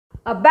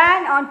A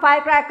ban on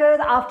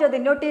firecrackers after the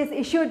notice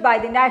issued by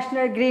the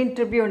National Green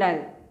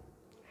Tribunal.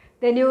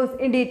 The news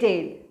in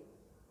detail.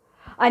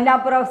 A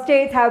number of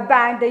states have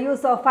banned the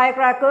use of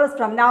firecrackers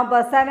from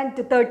November 7th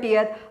to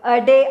 30th, a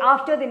day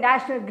after the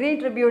National Green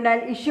Tribunal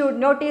issued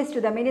notice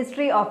to the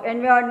Ministry of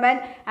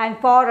Environment and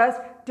Forest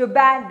to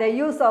ban the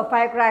use of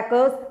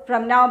firecrackers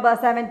from November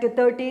 7th to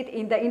 30th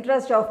in the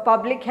interest of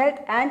public health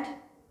and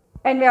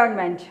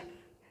environment.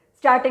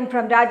 Starting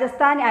from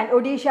Rajasthan and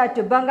Odisha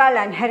to Bengal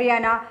and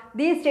Haryana,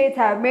 these states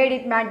have made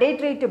it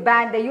mandatory to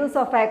ban the use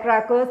of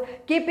firecrackers,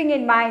 keeping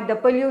in mind the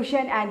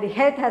pollution and the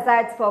health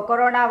hazards for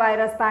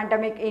coronavirus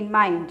pandemic in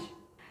mind.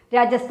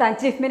 Rajasthan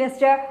Chief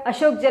Minister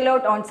Ashok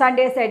Gehlot on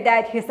Sunday said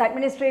that his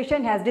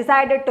administration has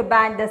decided to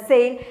ban the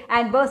sale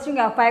and bursting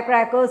of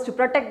firecrackers to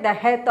protect the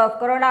health of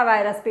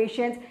coronavirus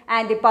patients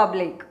and the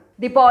public.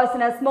 The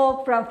poisonous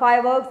smoke from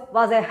fireworks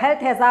was a health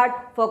hazard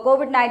for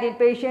COVID-19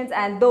 patients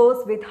and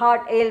those with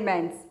heart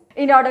ailments.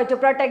 In order to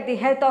protect the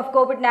health of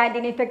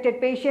COVID-19 infected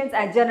patients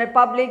and general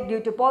public due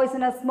to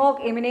poisonous smoke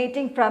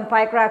emanating from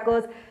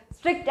firecrackers,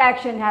 strict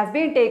action has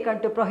been taken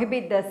to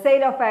prohibit the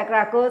sale of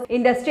firecrackers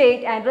in the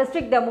state and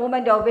restrict the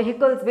movement of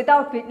vehicles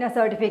without fitness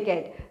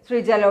certificate,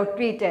 Sri Gehlot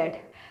tweeted.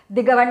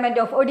 The government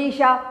of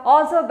Odisha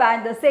also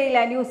banned the sale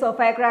and use of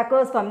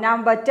firecrackers from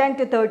November 10th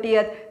to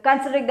 30th,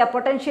 considering the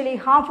potentially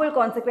harmful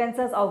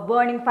consequences of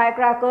burning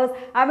firecrackers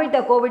amid the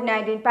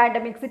COVID-19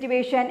 pandemic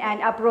situation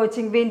and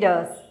approaching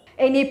winters.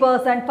 Any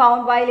person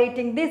found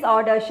violating this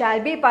order shall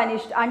be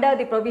punished under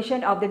the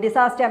provision of the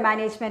Disaster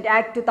Management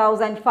Act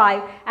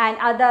 2005 and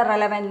other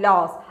relevant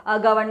laws, a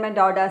government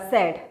order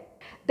said.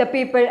 The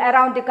people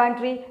around the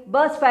country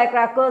burst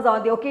firecrackers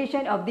on the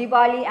occasion of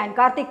Diwali and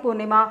Kartik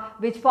Purnima,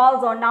 which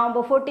falls on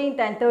November 14th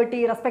and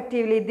 30th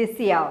respectively this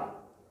year.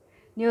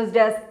 News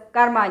Desk,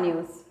 Karma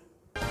News.